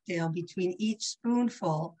fork down between each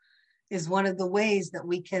spoonful is one of the ways that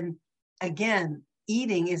we can, again,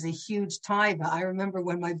 eating is a huge taiva. I remember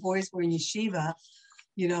when my boys were in yeshiva,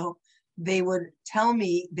 you know, they would tell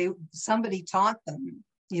me, somebody taught them,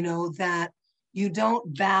 you know, that you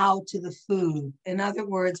don't bow to the food. In other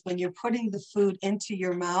words, when you're putting the food into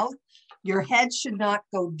your mouth, your head should not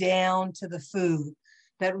go down to the food,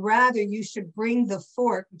 that rather you should bring the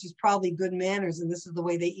fork, which is probably good manners, and this is the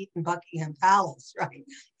way they eat in Buckingham Palace, right?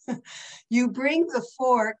 You bring the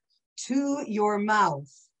fork to your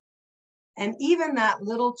mouth. And even that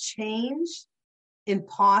little change in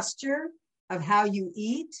posture of how you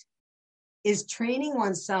eat is training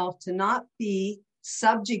oneself to not be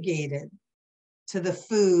subjugated to the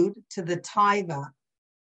food, to the taiva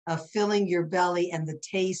of filling your belly and the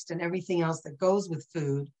taste and everything else that goes with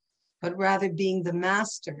food, but rather being the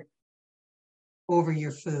master over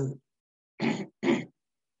your food.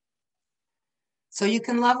 So you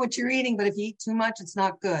can love what you're eating, but if you eat too much, it's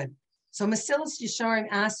not good. So Mesilas Yesharim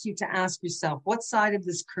asks you to ask yourself, what side of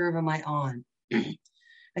this curve am I on?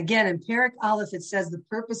 Again, in Perek Aleph, it says the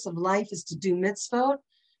purpose of life is to do mitzvot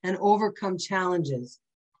and overcome challenges.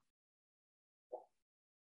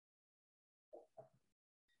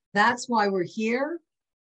 That's why we're here.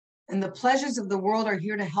 And the pleasures of the world are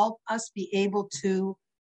here to help us be able to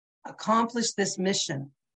accomplish this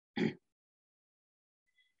mission.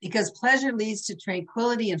 Because pleasure leads to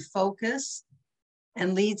tranquility and focus,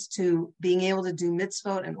 and leads to being able to do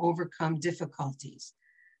mitzvot and overcome difficulties.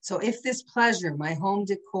 So if this pleasure, my home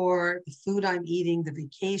decor, the food I'm eating, the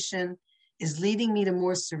vacation, is leading me to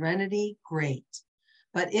more serenity, great.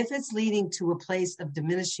 But if it's leading to a place of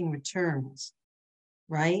diminishing returns,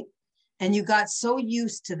 right? And you got so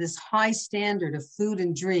used to this high standard of food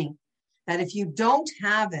and drink that if you don't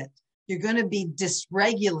have it, you're going to be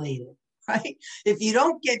dysregulated, right? If you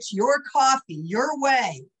don't get your coffee your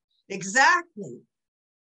way, exactly,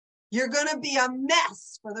 you're going to be a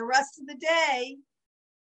mess for the rest of the day.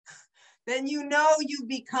 Then you know you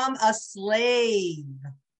become a slave.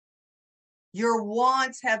 Your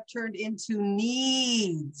wants have turned into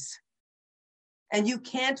needs. And you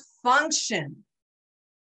can't function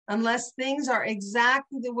unless things are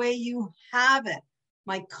exactly the way you have it.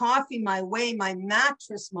 My coffee my way, my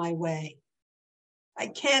mattress my way. I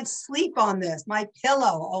can't sleep on this. My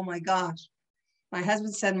pillow, oh my gosh. My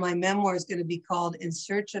husband said my memoir is going to be called In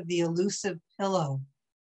Search of the Elusive Pillow.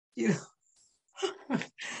 You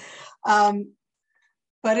know?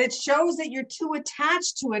 But it shows that you're too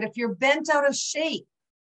attached to it if you're bent out of shape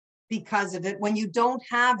because of it when you don't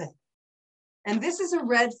have it. And this is a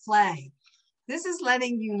red flag. This is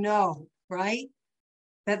letting you know, right,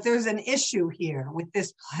 that there's an issue here with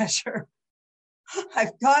this pleasure.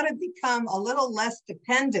 I've got to become a little less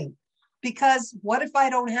dependent because what if I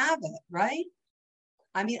don't have it, right?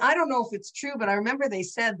 I mean, I don't know if it's true, but I remember they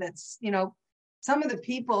said that, you know, some of the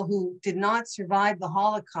people who did not survive the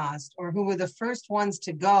Holocaust or who were the first ones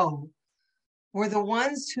to go were the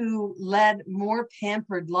ones who led more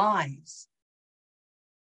pampered lives.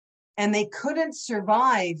 And they couldn't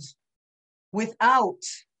survive without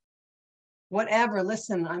whatever.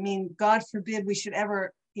 Listen, I mean, God forbid we should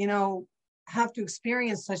ever, you know, have to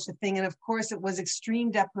experience such a thing. And of course, it was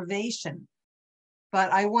extreme deprivation.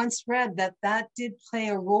 But I once read that that did play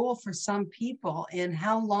a role for some people in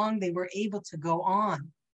how long they were able to go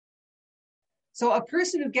on. So a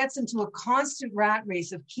person who gets into a constant rat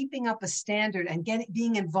race of keeping up a standard and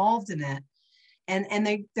being involved in it,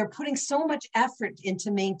 and they're putting so much effort into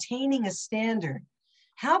maintaining a standard,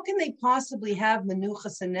 how can they possibly have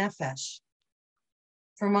menuchas and nefesh?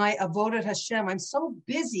 For my avodat Hashem, I'm so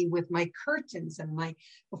busy with my curtains and my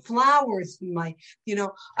flowers and my, you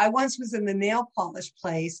know, I once was in the nail polish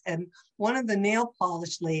place and one of the nail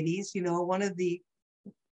polish ladies, you know, one of the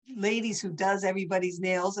ladies who does everybody's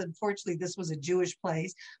nails, unfortunately, this was a Jewish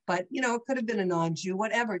place, but, you know, it could have been a non-Jew,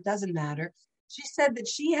 whatever, it doesn't matter. She said that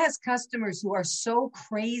she has customers who are so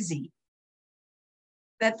crazy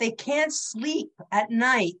that they can't sleep at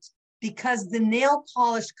night because the nail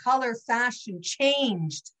polish color fashion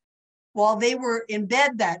changed while they were in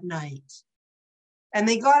bed that night. And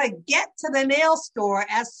they got to get to the nail store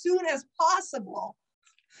as soon as possible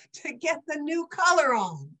to get the new color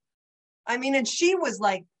on. I mean, and she was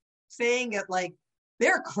like saying it like,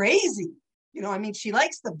 they're crazy. You know, I mean, she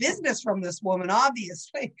likes the business from this woman,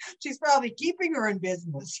 obviously. She's probably keeping her in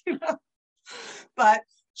business, you know. But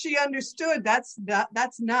she understood that's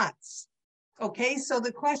nuts. Okay, so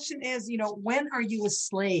the question is, you know, when are you a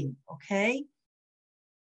slave? Okay.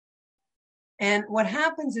 And what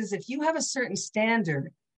happens is if you have a certain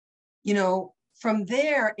standard, you know, from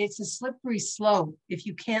there, it's a slippery slope. If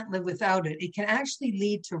you can't live without it, it can actually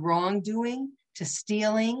lead to wrongdoing, to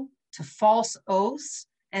stealing, to false oaths,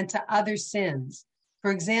 and to other sins.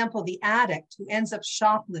 For example, the addict who ends up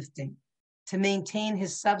shoplifting to maintain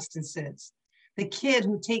his substances, the kid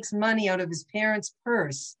who takes money out of his parents'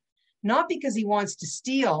 purse, not because he wants to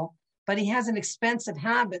steal, but he has an expensive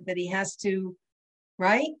habit that he has to,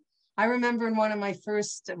 right? I remember in one of my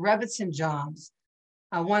first Rebbitzin jobs,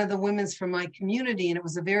 one of the women's from my community, and it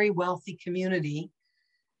was a very wealthy community,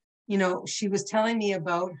 you know, she was telling me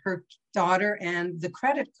about her daughter and the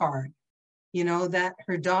credit card, you know, that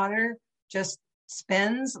her daughter just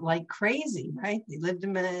spends like crazy, right? They lived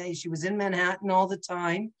in, she was in Manhattan all the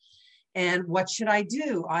time. And what should I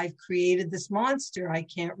do? I've created this monster. I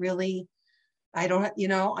can't really, I don't, you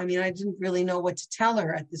know, I mean, I didn't really know what to tell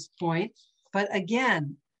her at this point. But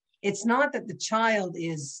again, it's not that the child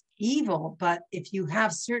is evil, but if you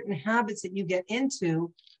have certain habits that you get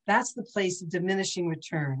into, that's the place of diminishing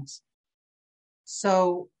returns.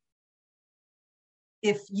 So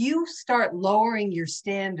if you start lowering your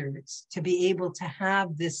standards to be able to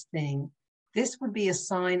have this thing, this would be a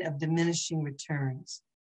sign of diminishing returns.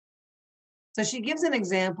 So she gives an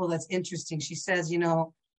example that's interesting. She says, you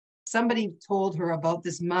know, somebody told her about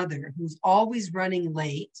this mother who's always running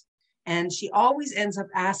late, and she always ends up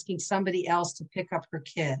asking somebody else to pick up her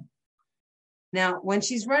kid. Now, when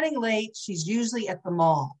she's running late, she's usually at the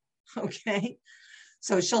mall, okay?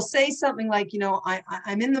 So she'll say something like, you know,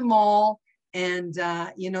 I'm in the mall, and,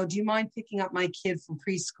 you know, do you mind picking up my kid from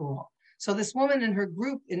preschool? So this woman in her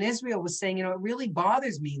group in Israel was saying, you know, it really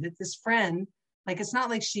bothers me that this friend, like, it's not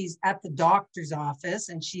like she's at the doctor's office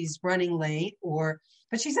and she's running late,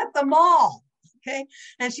 but she's at the mall, okay?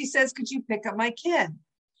 And she says, could you pick up my kid?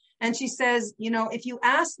 And she says, you know, if you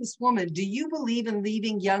ask this woman, do you believe in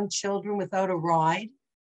leaving young children without a ride?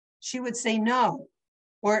 She would say no.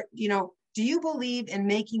 Or, you know, do you believe in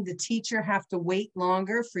making the teacher have to wait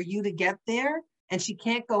longer for you to get there and she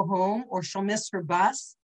can't go home or she'll miss her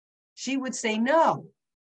bus? She would say no.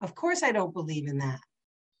 Of course I don't believe in that.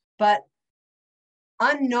 But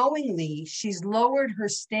unknowingly, she's lowered her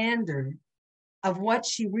standard of what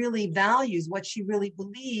she really values, what she really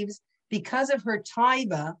believes, because of her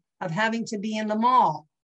taiba of having to be in the mall,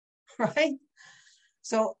 right?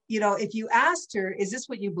 So, you know, if you asked her, is this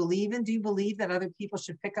what you believe in? Do you believe that other people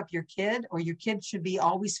should pick up your kid, or your kid should be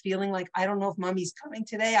always feeling like, I don't know if mommy's coming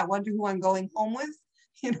today. I wonder who I'm going home with,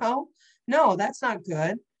 you know? No, that's not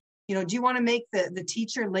good. You know, do you want to make the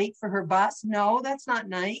teacher late for her bus? No, that's not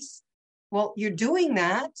nice. Well, you're doing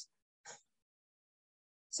that.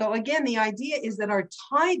 So again, the idea is that our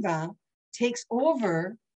taiva takes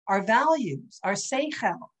over our values, our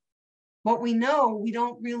seichel. What we know, we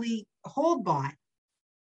don't really hold by.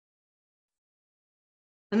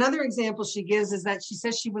 Another example she gives is that she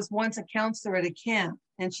says she was once a counselor at a camp,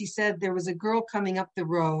 and she said there was a girl coming up the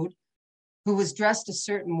road who was dressed a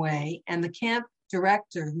certain way, and the camp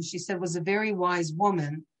director, who she said was a very wise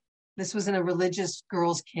woman, this was in a religious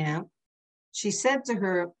girls' camp, she said to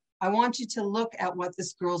her, I want you to look at what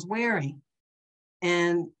this girl's wearing.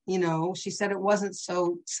 And, you know, she said it wasn't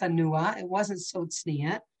so tsanua, it wasn't so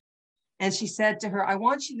tzniut. And she said to her, I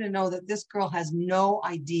want you to know that this girl has no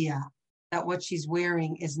idea that what she's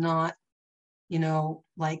wearing is not, you know,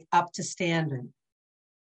 like up to standard.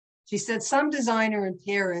 She said some designer in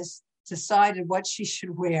Paris decided what she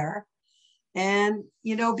should wear. And,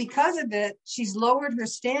 you know, because of it, she's lowered her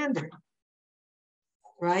standard,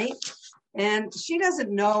 right? And she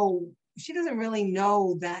doesn't really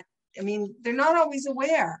know that. I mean, they're not always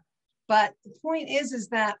aware. But the point is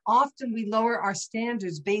that often we lower our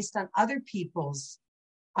standards based on other people's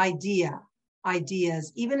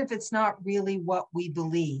ideas, even if it's not really what we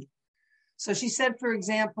believe. So she said, for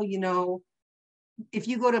example, you know, if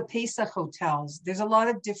you go to Pesach hotels, there's a lot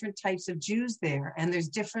of different types of Jews there, and there's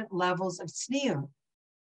different levels of tzniut.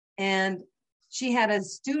 And she had a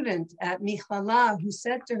student at Michlala who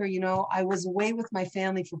said to her, you know, I was away with my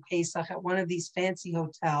family for Pesach at one of these fancy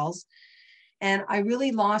hotels, and I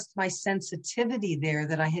really lost my sensitivity there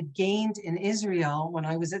that I had gained in Israel when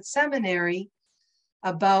I was at seminary,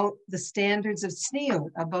 about the standards of tzniut,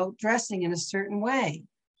 about dressing in a certain way.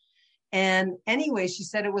 And anyway, she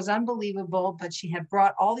said it was unbelievable, but she had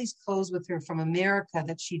brought all these clothes with her from America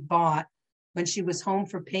that she'd bought when she was home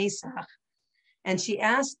for Pesach. And she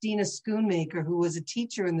asked Dina Schoonmaker, who was a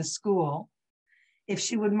teacher in the school, if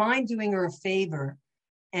she would mind doing her a favor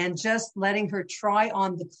and just letting her try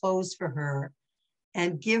on the clothes for her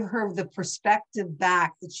and give her the perspective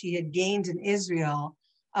back that she had gained in Israel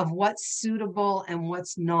of what's suitable and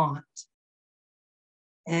what's not.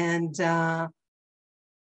 And,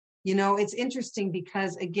 it's interesting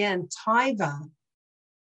because, again, taiva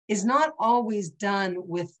is not always done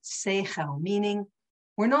with seichel, meaning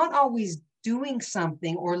we're not always doing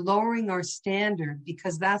something or lowering our standard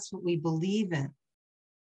because that's what we believe in.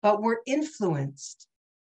 But we're influenced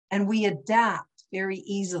and we adapt very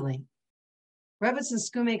easily. Rebbetzin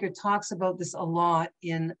Schoonmaker talks about this a lot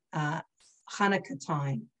in Hanukkah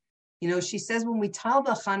time. She says when we tell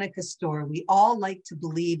the Hanukkah story, we all like to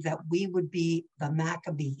believe that we would be the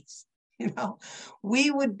Maccabees. We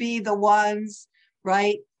would be the ones,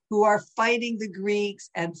 right, who are fighting the Greeks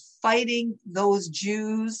and fighting those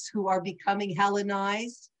Jews who are becoming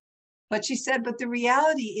Hellenized. But she said, but the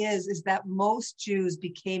reality is that most Jews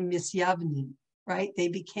became misyavnim, right? They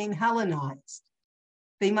became Hellenized.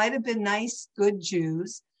 They might have been nice, good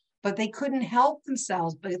Jews, but they couldn't help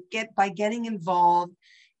themselves by getting involved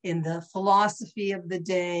in the philosophy of the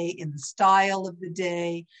day, in the style of the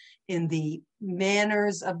day, in the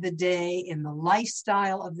manners of the day, in the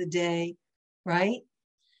lifestyle of the day, right?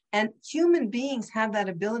 And human beings have that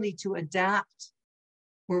ability to adapt.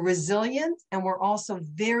 We're resilient and we're also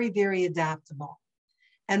very, very adaptable.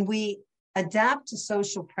 And we adapt to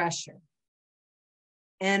social pressure.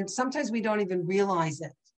 And sometimes we don't even realize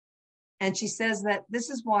it. And she says that this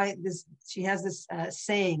is why she has this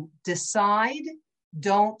saying, decide,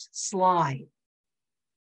 don't slide.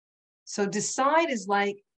 So decide is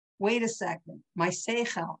like, wait a second, my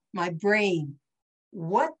seichel, my brain,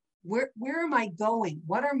 where am I going?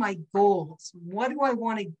 What are my goals? What do I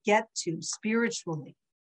want to get to spiritually?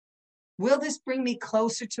 Will this bring me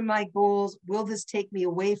closer to my goals? Will this take me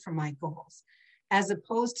away from my goals? As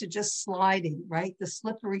opposed to just sliding, right? The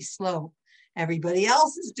slippery slope. Everybody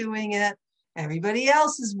else is doing it. Everybody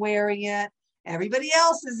else is wearing it. Everybody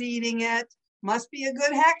else is eating it. Must be a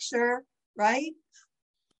good hechsher, right?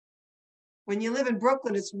 When you live in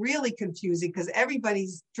Brooklyn, it's really confusing because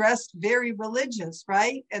everybody's dressed very religious,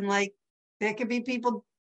 right? And there could be people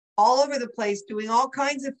all over the place doing all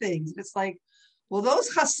kinds of things. It's like, well,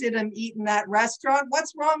 those Hasidim eat in that restaurant.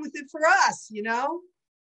 What's wrong with it for us,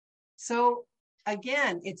 So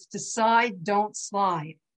again, it's decide, don't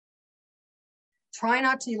slide. Try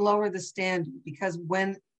not to lower the standard because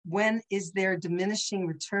when is there diminishing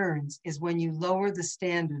returns is when you lower the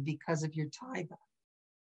standard because of your taiva.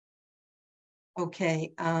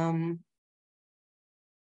 Okay.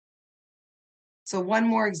 So one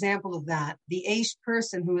more example of that, the Aish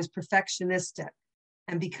person who is perfectionistic.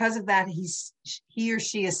 And because of that, he or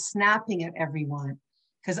she is snapping at everyone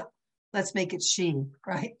because let's make it she,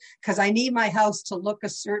 right? Because I need my house to look a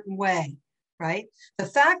certain way, right? The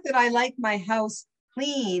fact that I like my house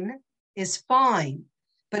clean is fine,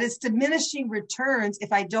 but it's diminishing returns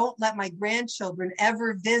if I don't let my grandchildren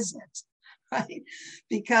ever visit, right?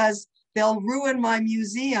 Because they'll ruin my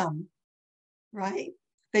museum, right?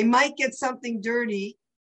 They might get something dirty.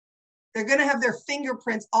 They're going to have their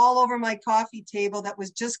fingerprints all over my coffee table that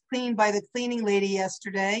was just cleaned by the cleaning lady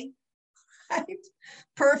yesterday, right?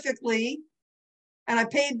 Perfectly. And I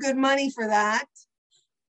paid good money for that.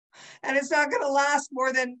 And it's not going to last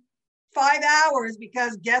more than 5 hours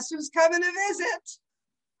because guess who's coming to visit?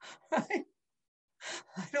 Right?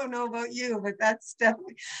 I don't know about you, but that's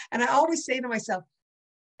definitely, and I always say to myself,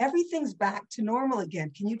 everything's back to normal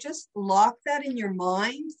again. Can you just lock that in your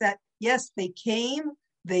mind that yes, they came,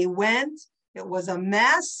 they went, it was a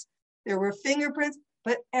mess, there were fingerprints,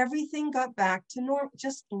 but everything got back to normal.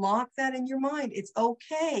 Just lock that in your mind. It's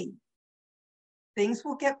okay. Things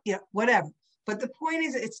will get, whatever. But the point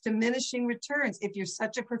is, it's diminishing returns. If you're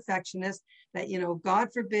such a perfectionist that, God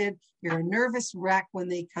forbid, you're a nervous wreck when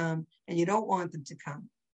they come and you don't want them to come.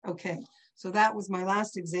 Okay. So that was my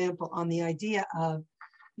last example on the idea of,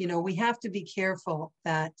 we have to be careful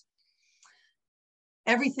that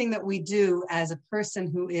everything that we do as a person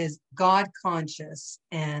who is God conscious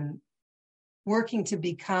and working to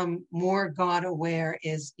become more God aware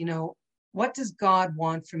is, what does God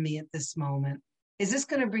want from me at this moment? Is this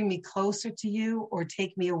going to bring me closer to you or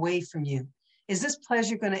take me away from you? Is this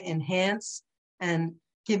pleasure going to enhance and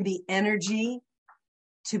give me energy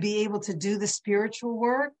to be able to do the spiritual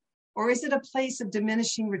work? Or is it a place of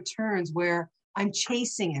diminishing returns where I'm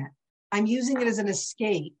chasing it. I'm using it as an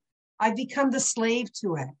escape. I've become the slave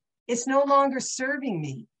to it. It's no longer serving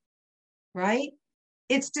me, right?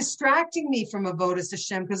 It's distracting me from Avodas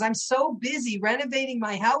Hashem because I'm so busy renovating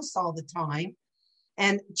my house all the time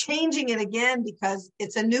and changing it again because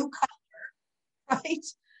it's a new color, right?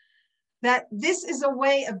 That this is a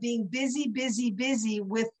way of being busy, busy, busy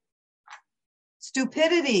with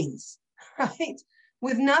stupidities, right?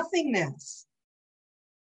 With nothingness.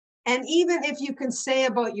 And even if you can say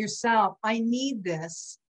about yourself, I need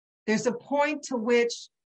this, there's a point to which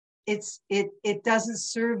it doesn't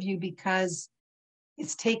serve you because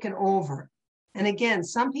it's taken over. And again,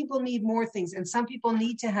 some people need more things, and some people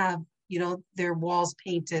need to have, their walls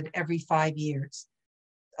painted every 5 years.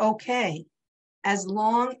 Okay, as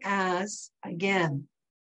long as, again,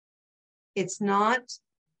 it's not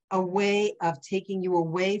a way of taking you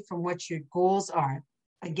away from what your goals are.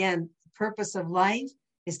 Again, the purpose of life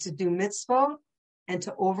is to do mitzvah and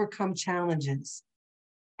to overcome challenges.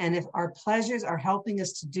 And if our pleasures are helping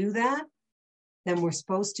us to do that, then we're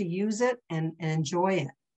supposed to use it and enjoy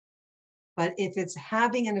it. But if it's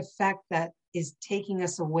having an effect that is taking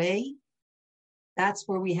us away, that's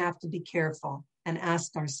where we have to be careful and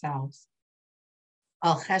ask ourselves,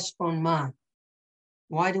 Al cheshbon ma,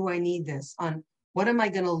 why do I need this? On what am I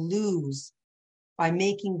going to lose by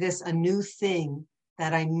making this a new thing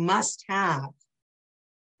that I must have?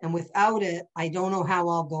 And without it, I don't know how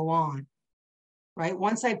I'll go on, right?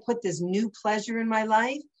 Once I put this new pleasure in my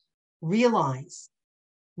life, realize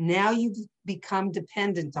now you've become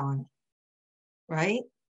dependent on it, right?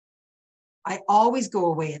 I always go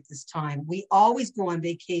away at this time. We always go on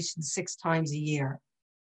vacation 6 times a year.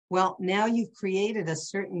 Well, now you've created a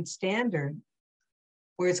certain standard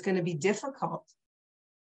where it's going to be difficult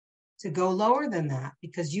to go lower than that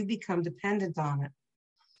because you become dependent on it.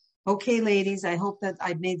 Okay, ladies, I hope that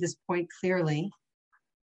I made this point clearly.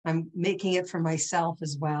 I'm making it for myself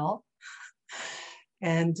as well.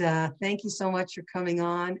 And thank you so much for coming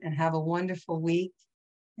on, and have a wonderful week.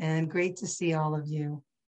 And great to see all of you.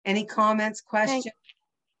 Any comments, questions?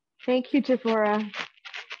 Thank you, Devorah.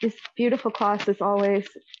 This beautiful class as always.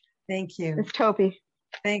 Thank you. It's Toby.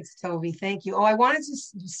 Thanks, Toby. Thank you. Oh, I wanted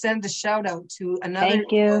to send a shout out to another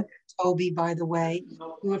Toby, by the way,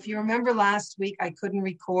 who, if you remember last week, I couldn't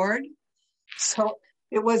record. So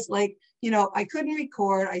it was like, I couldn't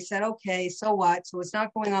record. I said, okay, so what? So it's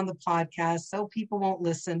not going on the podcast, so people won't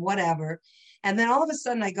listen, whatever. And then all of a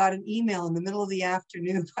sudden I got an email in the middle of the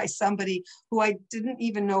afternoon by somebody who I didn't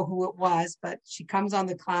even know who it was, but she comes on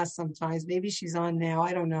the class sometimes. Maybe she's on now,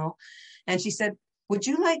 I don't know. And she said, would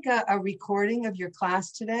you like a recording of your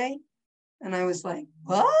class today? And I was like,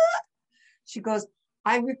 what? She goes,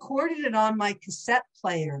 I recorded it on my cassette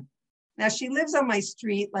player. Now she lives on my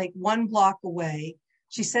street, like 1 block away.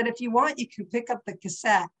 She said, if you want, you can pick up the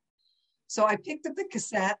cassette. So I picked up the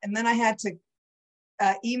cassette, and then I had to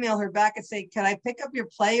email her back and say, can I pick up your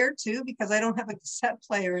player too? Because I don't have a cassette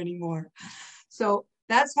player anymore. So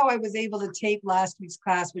that's how I was able to tape last week's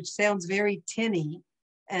class, which sounds very tinny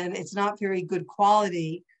and it's not very good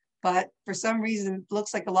quality, but for some reason, it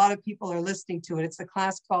looks like a lot of people are listening to it. It's a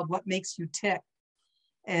class called What Makes You Tick.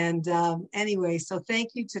 And anyway, so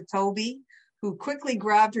thank you to Toby, who quickly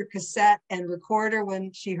grabbed her cassette and recorder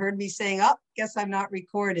when she heard me saying, oh, guess I'm not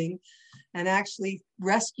recording, and actually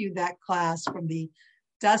rescued that class from the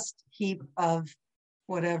dust heap of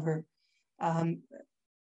whatever, I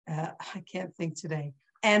can't think today,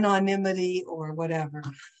 anonymity or whatever.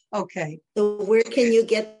 Okay. So where can you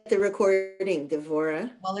get the recording,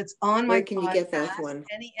 Devorah? Well, it's on my Where can you get that one?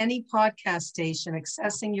 Any podcast station,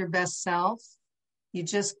 Accessing Your Best Self. You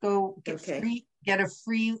just go get a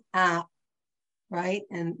free app, right?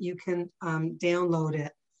 And you can download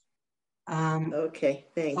it. Okay,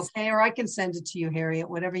 thanks. Okay, or I can send it to you, Harriet,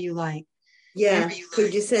 whatever you like. Yeah,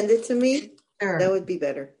 could you send it to me? Sure. That would be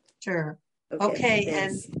better. Sure. Okay,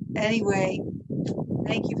 and anyway,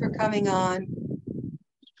 thank you for coming on,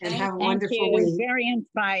 and have a wonderful week. Very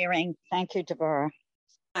inspiring. Thank you, Devorah.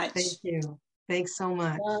 Thank you. Thanks so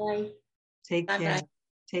much. Bye. Take care. Bye-bye.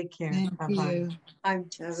 Take care. Thank Bye-bye. you. I'm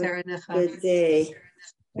Sarah Nicha. Good day.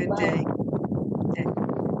 Good day.